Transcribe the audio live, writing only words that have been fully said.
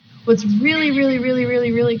what's really, really, really,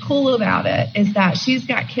 really, really cool about it is that she's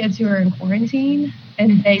got kids who are in quarantine,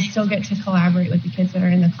 and they still get to collaborate with the kids that are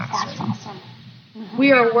in the classroom. That's awesome. Mm-hmm.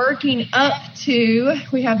 We are working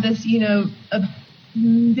we have this, a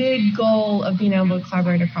big goal of being able to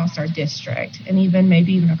collaborate across our district and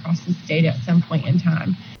maybe even across the state at some point in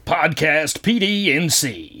time. Podcast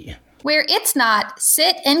PDNC. Where it's not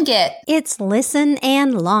sit and get. It's listen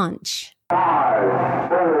and launch. 5,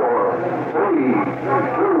 4, 3, 2,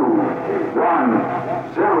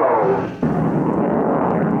 1, 0.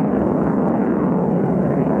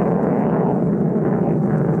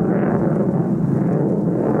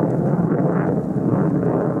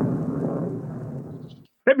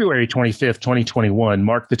 February 25th, 2021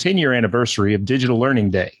 marked the 10-year anniversary of Digital Learning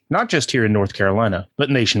Day, not just here in North Carolina, but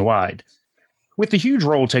nationwide. With the huge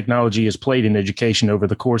role technology has played in education over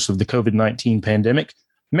the course of the COVID-19 pandemic,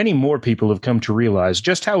 many more people have come to realize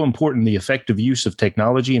just how important the effective use of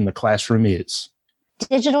technology in the classroom is.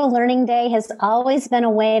 Digital Learning Day has always been a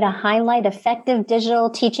way to highlight effective digital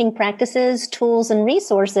teaching practices, tools, and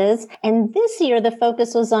resources. And this year, the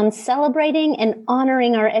focus was on celebrating and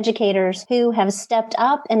honoring our educators who have stepped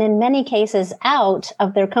up and in many cases out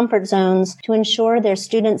of their comfort zones to ensure their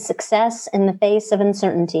students' success in the face of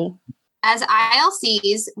uncertainty. As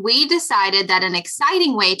ILCs, we decided that an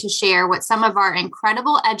exciting way to share what some of our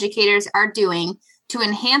incredible educators are doing to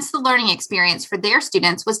enhance the learning experience for their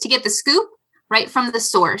students was to get the scoop right from the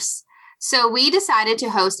source. So we decided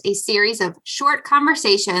to host a series of short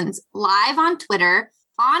conversations live on Twitter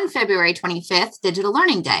on February 25th, Digital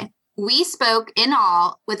Learning Day. We spoke in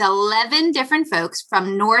all with 11 different folks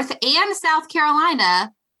from North and South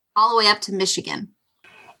Carolina, all the way up to Michigan.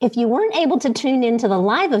 If you weren't able to tune into the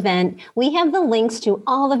live event, we have the links to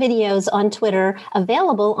all the videos on Twitter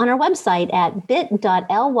available on our website at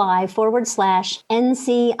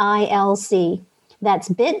bit.ly/NCILC. That's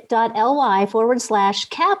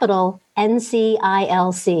bit.ly/capital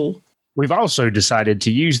NCILC. We've also decided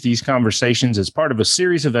to use these conversations as part of a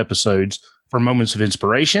series of episodes for Moments of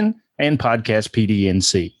Inspiration and Podcast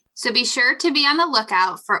PDNC. So be sure to be on the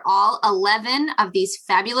lookout for all 11 of these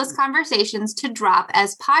fabulous conversations to drop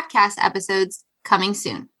as podcast episodes coming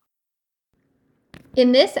soon.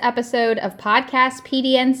 In this episode of Podcast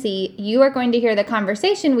PDNC, you are going to hear the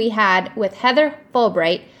conversation we had with Heather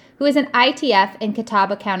Fulbright, who is an ITF in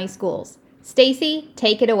Catawba County Schools. Stacy,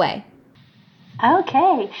 take it away.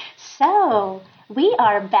 Okay, so we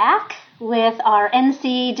are back with our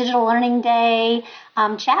NC Digital Learning Day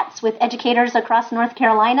chats with educators across North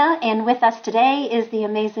Carolina. And with us today is the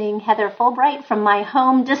amazing Heather Fulbright from my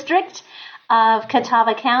home district of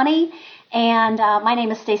Catawba County. And my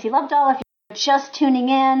name is Stacy Lovedahl. If you're just tuning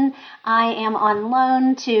in, I am on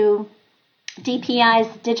loan to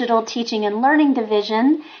DPI's Digital Teaching and Learning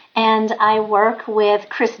Division, and I work with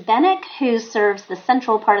Chris Bennick, who serves the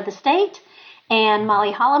central part of the state, and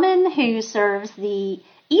Molly Holloman, who serves the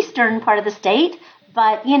eastern part of the state.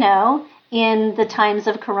 But, in the times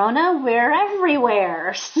of Corona, we're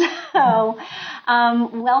everywhere. So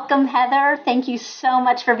welcome, Heather. Thank you so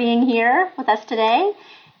much for being here with us today.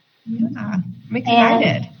 Yeah, I'm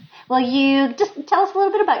excited. Will you just tell us a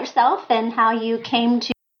little bit about yourself and how you came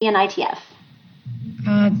to be an ITF?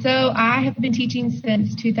 So I have been teaching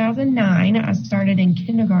since 2009. I started in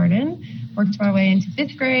kindergarten, worked my way into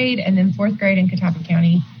 5th grade, and then 4th grade in Catawba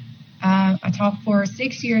County. I taught for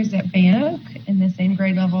 6 years at Bannock in the same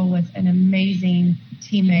grade level with an amazing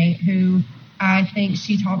teammate who I think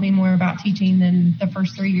she taught me more about teaching than the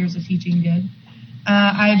first 3 years of teaching did.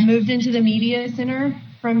 I moved into the media center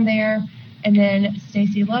from there, and then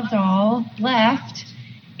Stacy Lovedahl left,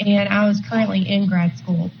 and I was currently in grad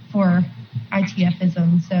school for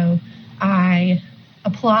ITFism. So I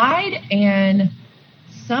applied and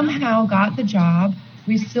somehow got the job.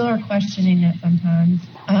 We still are questioning it sometimes.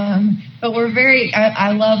 But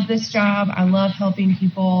I love this job. I love helping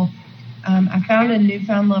people. I found a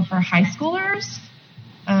newfound love for high schoolers.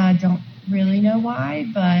 Don't really know why,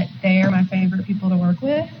 but they are my favorite people to work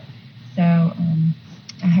with. So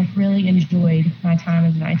I have really enjoyed my time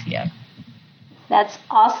as an ITF. That's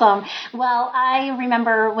awesome. Well, I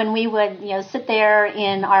remember when we would, sit there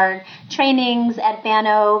in our trainings at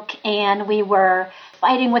Bannock and we were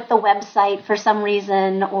fighting with the website for some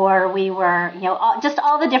reason, or we were, just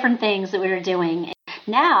all the different things that we were doing.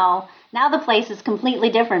 Now the place is completely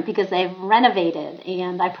different because they've renovated,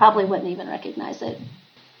 and I probably wouldn't even recognize it.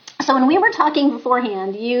 So when we were talking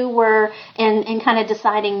beforehand, you were in kind of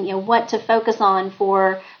deciding, what to focus on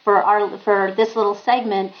for this little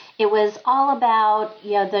segment. It was all about,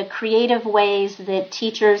 the creative ways that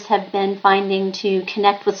teachers have been finding to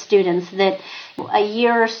connect with students. That a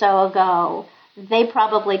year or so ago, they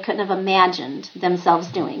probably couldn't have imagined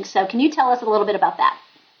themselves doing. So can you tell us a little bit about that?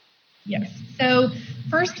 Yes. So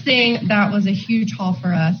first thing that was a huge haul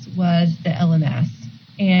for us was the LMS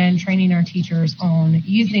and training our teachers on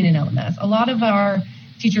using an LMS. A lot of our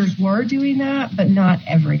teachers were doing that, but not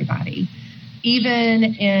everybody. Even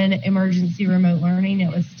in emergency remote learning,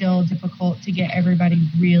 it was still difficult to get everybody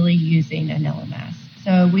really using an LMS.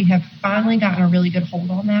 So we have finally gotten a really good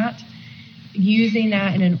hold on that, using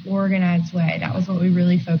that in an organized way. That was what we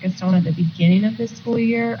really focused on at the beginning of this school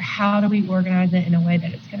year. How do we organize it in a way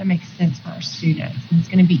that it's going to make sense for our students and it's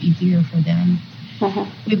going to be easier for them?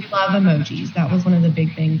 We love emojis. That was one of the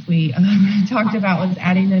big things we talked about, was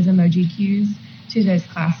adding those emoji cues to those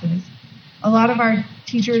classes. A lot of our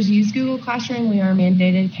teachers use Google Classroom. We are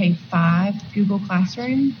mandated K-5 Google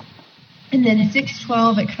Classroom. And then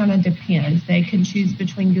 6-12, it kind of depends. They can choose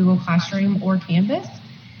between Google Classroom or Canvas.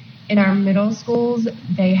 In our middle schools,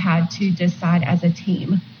 they had to decide as a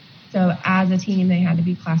team. So as a team, they had to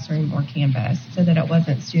be Classroom or Canvas so that it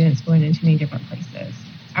wasn't students going into many different places.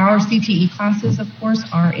 Our CTE classes, of course,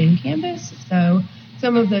 are in Canvas. So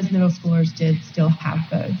some of those middle schoolers did still have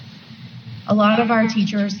both. A lot of our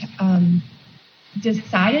teachers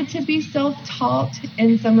decided to be self-taught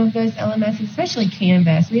in some of those LMS, especially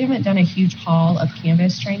Canvas. We haven't done a huge haul of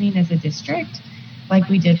Canvas training as a district like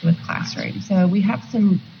we did with Classroom. So we have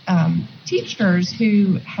some teachers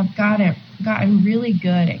who have gotten really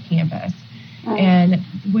good at Canvas. And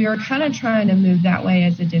we are kind of trying to move that way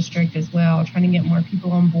as a district as well, trying to get more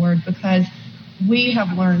people on board, because we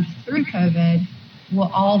have learned through COVID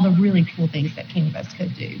all the really cool things that Canvas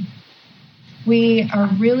could do. We are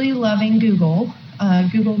really loving Google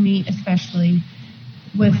Meet especially,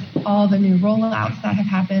 with all the new rollouts that have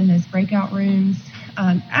happened, those breakout rooms.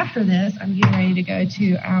 After this, I'm getting ready to go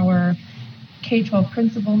to our K-12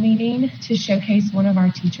 principal meeting to showcase one of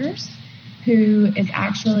our teachers who is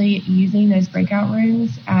actually using those breakout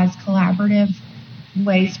rooms as collaborative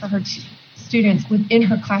ways for her students within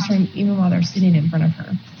her classroom, even while they're sitting in front of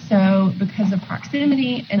her. So because of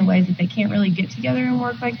proximity and ways that they can't really get together and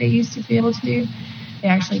work like they used to be able to do, they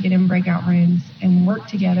actually get in breakout rooms and work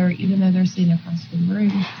together even though they're sitting across the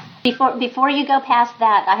room. Before you go past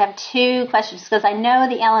that, I have two questions, because I know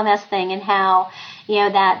the LMS thing and how,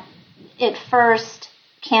 that at first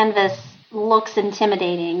Canvas looks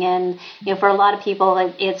intimidating, and for a lot of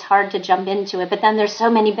people it's hard to jump into it, but then there's so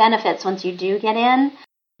many benefits once you do get in.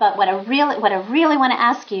 But what I really want to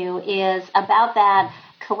ask you is about that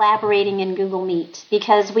collaborating in Google Meet,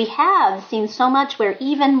 because we have seen so much where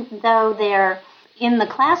even though they're in the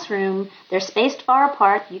classroom, they're spaced far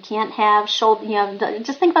apart. You can't have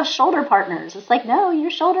just think about shoulder partners. It's like, no,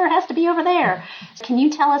 your shoulder has to be over there. Can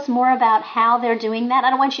you tell us more about how they're doing that?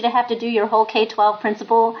 I don't want you to have to do your whole K-12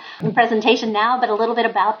 principal presentation now, but a little bit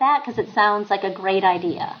about that, because it sounds like a great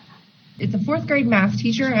idea. It's a fourth grade math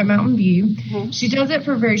teacher at Mountain View. Mm-hmm. She does it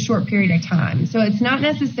for a very short period of time. So it's not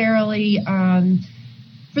necessarily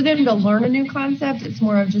for them to learn a new concept. It's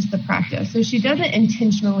more of just the practice. So she doesn't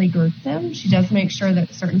intentionally group them. She does make sure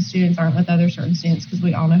that certain students aren't with other certain students, because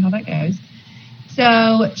we all know how that goes.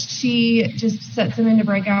 So she just sets them into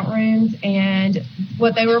breakout rooms. And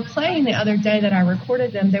what they were playing the other day that I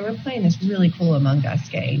recorded them, they were playing this really cool Among Us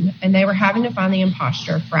game. And they were having to find the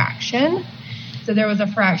imposter fraction. So there was a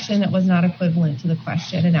fraction that was not equivalent to the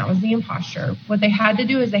question, and that was the imposter. What they had to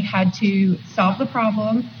do is they had to solve the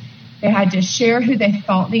problem. They had to share who they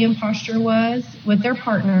thought the imposter was with their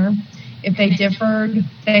partner. If they differed,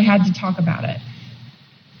 they had to talk about it.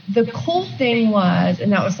 The cool thing was,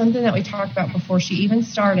 and that was something that we talked about before she even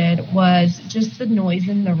started, was just the noise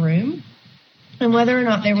in the room and whether or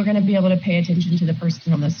not they were going to be able to pay attention to the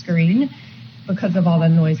person on the screen because of all the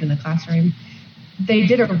noise in the classroom. They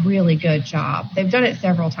did a really good job. They've done it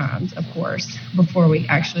several times, of course, before we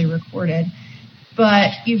actually recorded.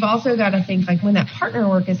 But you've also got to think, like, when that partner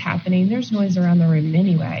work is happening, there's noise around the room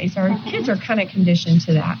anyway. So our kids are kind of conditioned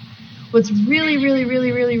to that. What's really, really,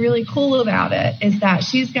 really, really, really cool about it is that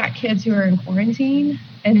she's got kids who are in quarantine,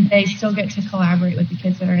 and they still get to collaborate with the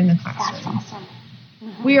kids that are in the classroom. That's awesome.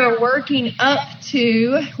 Mm-hmm. We are working up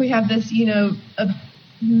to, we have this, a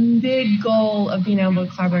big goal of being able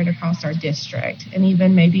to collaborate across our district and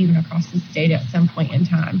maybe even across the state at some point in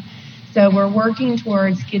time. So we're working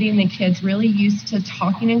towards getting the kids really used to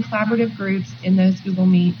talking in collaborative groups in those Google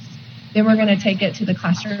Meets. Then we're going to take it to the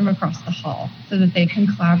classroom across the hall so that they can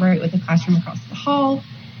collaborate with the classroom across the hall,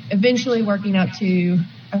 eventually working up to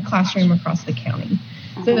a classroom across the county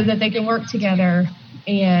so that they can work together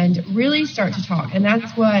and really start to talk. And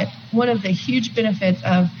that's what one of the huge benefits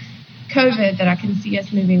of COVID that I can see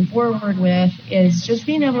us moving forward with is just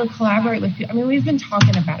being able to collaborate with people. I mean, we've been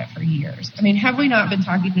talking about it for years. I mean, have we not been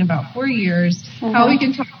talking about for years how we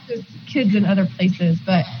can talk to kids in other places?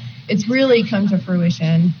 But it's really come to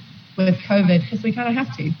fruition with COVID because we kind of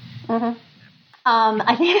have to.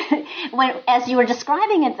 I think as you were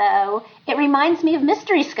describing it, though, it reminds me of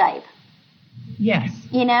Mystery Skype. Yes.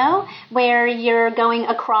 You know, where you're going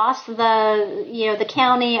across the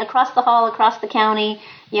county, across the hall, across the county,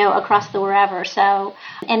 across the wherever. So,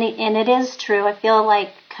 and it is true. I feel like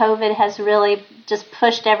COVID has really just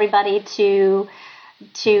pushed everybody to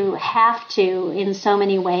have to in so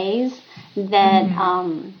many ways that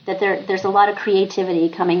there's a lot of creativity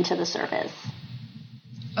coming to the surface.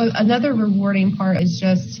 Another rewarding part is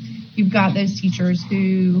just you've got those teachers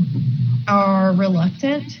who are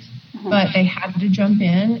reluctant, but they had to jump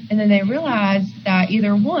in, and then they realize that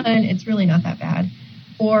either one, it's really not that bad,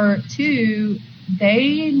 or two,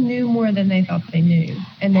 they knew more than they thought they knew,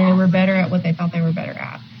 and they were better at what they thought they were better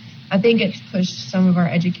at. I think it's pushed some of our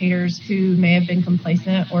educators who may have been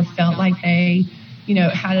complacent or felt like they,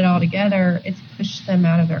 had it all together. It's pushed them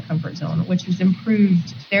out of their comfort zone, which has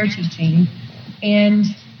improved their teaching and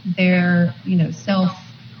their,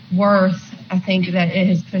 self-worth. I think that it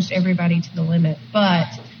has pushed everybody to the limit, but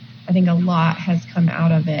I think a lot has come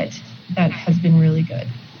out of it that has been really good.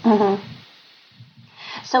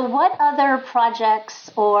 So what other projects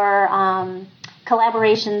or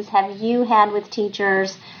collaborations have you had with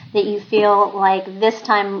teachers that you feel like this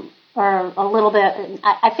time or a little bit,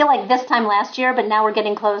 I feel like this time last year, but now we're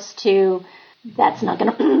getting close to that's not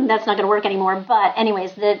going to work anymore. But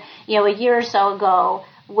anyways, that, a year or so ago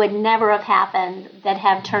would never have happened that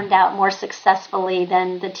have turned out more successfully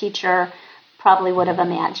than the teacher probably would have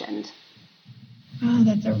imagined? Oh,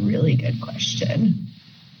 that's a really good question.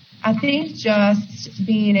 I think just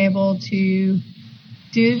being able to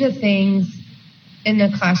do the things in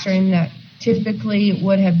the classroom that typically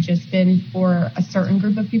would have just been for a certain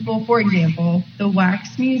group of people. For example, the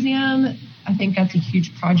Wax Museum, I think that's a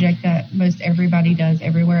huge project that most everybody does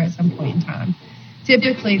everywhere at some point in time.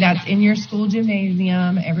 Typically, that's in your school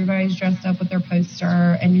gymnasium. Everybody's dressed up with their poster,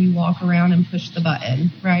 and you walk around and push the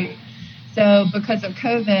button, right? So because of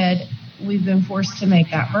COVID, we've been forced to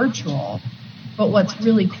make that virtual. But what's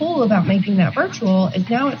really cool about making that virtual is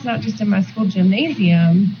now it's not just in my school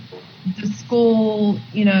gymnasium. The school,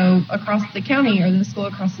 across the county or the school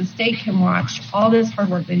across the state can watch all this hard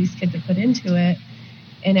work that these kids have put into it,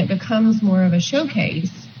 and it becomes more of a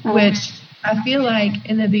showcase, which I feel like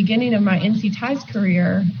in the beginning of my NC Ties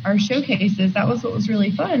career, our showcases, that was what was really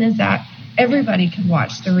fun, is that everybody could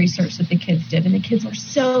watch the research that the kids did, and the kids were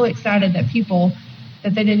so excited that people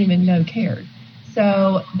that they didn't even know cared.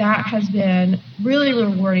 So that has been really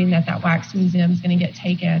rewarding that Wax Museum is going to get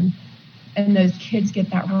taken, and those kids get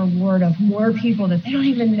that reward of more people that they don't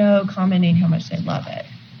even know commenting how much they love it.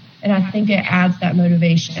 And I think it adds that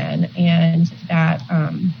motivation and that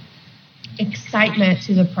excitement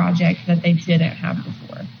to the project that they didn't have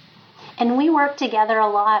before. And we work together a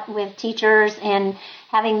lot with teachers and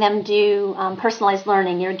having them do personalized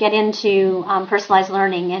learning or get into personalized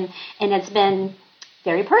learning. And it's been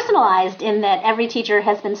very personalized in that every teacher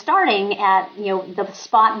has been starting at, the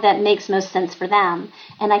spot that makes most sense for them.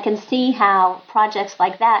 And I can see how projects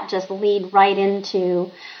like that just lead right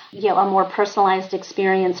into, a more personalized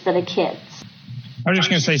experience for the kids. I was just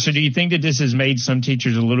going to say, so do you think that this has made some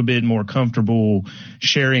teachers a little bit more comfortable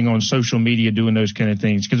sharing on social media, doing those kind of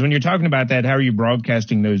things? Because when you're talking about that, how are you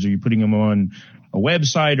broadcasting those? Are you putting them on a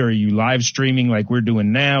website, or are you live streaming like we're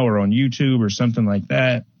doing now, or on YouTube or something like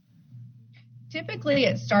that? Typically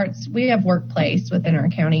we have Workplace within our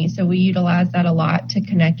county, so we utilize that a lot to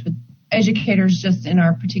connect with educators just in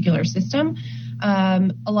our particular system.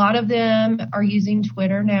 A lot of them are using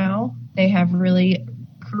Twitter now. They have really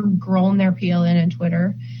grown their PLN in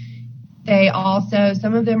Twitter. They also,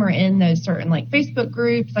 some of them are in those certain Facebook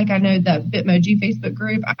groups. I know the Bitmoji Facebook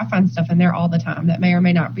group. I find stuff in there all the time that may or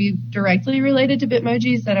may not be directly related to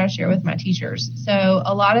Bitmojis that I share with my teachers. So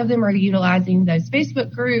a lot of them are utilizing those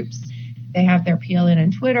Facebook groups. They have their PLN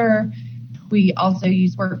and Twitter. We also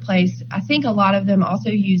use Workplace. I think a lot of them also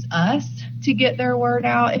use us to get their word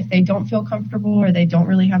out. If they don't feel comfortable or they don't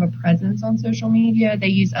really have a presence on social media, they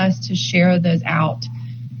use us to share those out,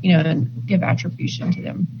 and give attribution to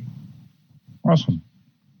them. Awesome.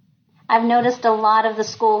 I've noticed a lot of the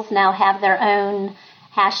schools now have their own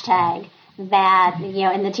hashtag that,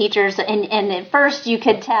 and the teachers, and at first you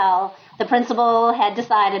could tell the principal had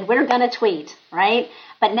decided we're going to tweet, right?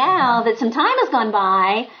 But now that some time has gone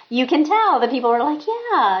by, you can tell that people are like,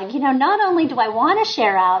 not only do I want to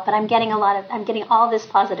share out, but I'm getting all this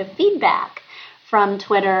positive feedback from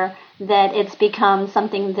Twitter that it's become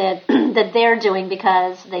something that that they're doing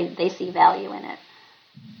because they see value in it.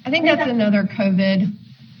 I think that's another COVID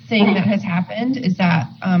thing that has happened is that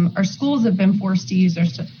our schools have been forced to use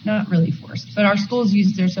not really forced, but our schools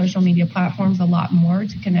use their social media platforms a lot more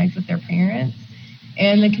to connect with their parents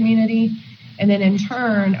and the community. And then in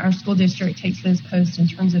turn, our school district takes those posts and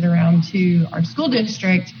turns it around to our school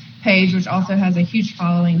district page, which also has a huge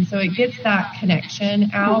following. So it gets that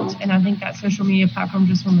connection out. And I think that social media platform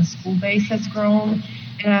just from the school base has grown.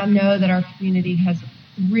 And I know that our community has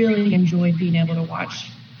really enjoyed being able to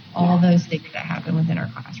watch all those things that happen within our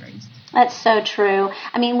classrooms. That's so true.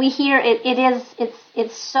 I mean, we hear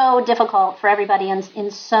it's so difficult for everybody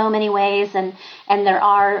in so many ways, and there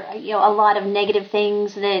are a lot of negative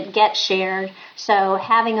things that get shared. So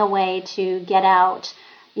having a way to get out,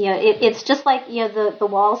 it's just like the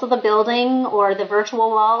walls of the building or the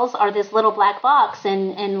virtual walls are this little black box,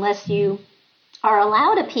 and unless you are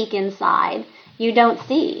allowed to peek inside, you don't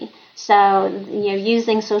see. So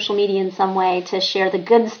using social media in some way to share the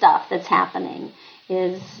good stuff that's happening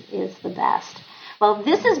is the best. Well,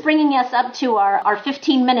 this is bringing us up to our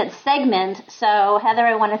 15-minute segment. So, Heather,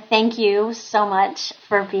 I want to thank you so much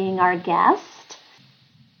for being our guest.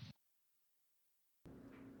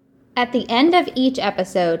 At the end of each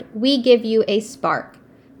episode, we give you a spark,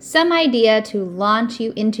 some idea to launch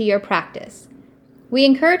you into your practice. We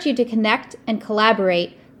encourage you to connect and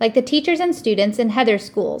collaborate like the teachers and students in Heather's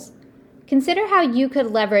schools. Consider how you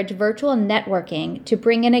could leverage virtual networking to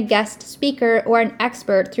bring in a guest speaker or an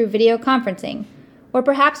expert through video conferencing. Or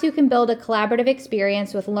perhaps you can build a collaborative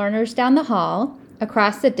experience with learners down the hall,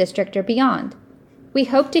 across the district, or beyond. We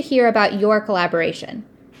hope to hear about your collaboration.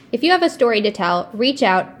 If you have a story to tell, reach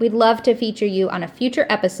out. We'd love to feature you on a future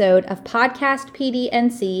episode of Podcast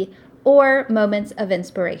PDNC or Moments of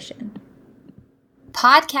Inspiration.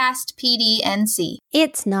 Podcast PDNC.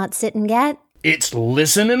 It's not sit and get. It's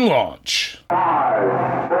listen and launch.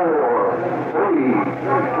 5, 4, 3, 2,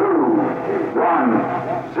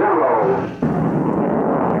 1, 0.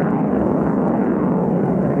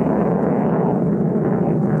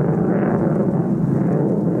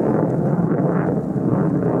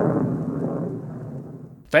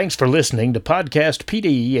 Thanks for listening to Podcast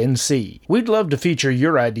PDNC. We'd love to feature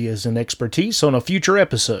your ideas and expertise on a future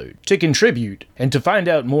episode. To contribute and to find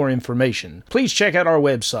out more information, please check out our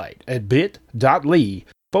website at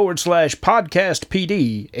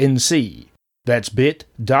bit.ly/podcastpdnc. That's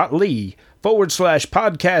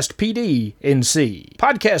bit.ly/podcastpdnc.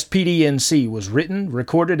 Podcast PDNC was written,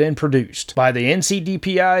 recorded, and produced by the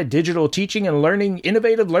NCDPI Digital Teaching and Learning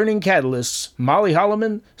Innovative Learning Catalysts, Molly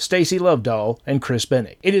Holloman, Stacy Lovedahl, and Chris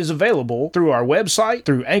Bennick. It is available through our website,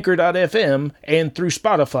 through Anchor.fm, and through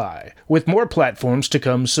Spotify, with more platforms to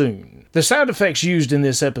come soon. The sound effects used in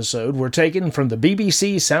this episode were taken from the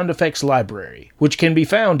BBC Sound Effects Library, which can be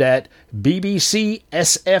found at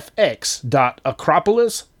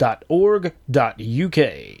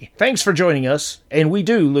bbcsfx.acropolis.org.uk. Thanks for joining us, and we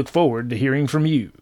do look forward to hearing from you.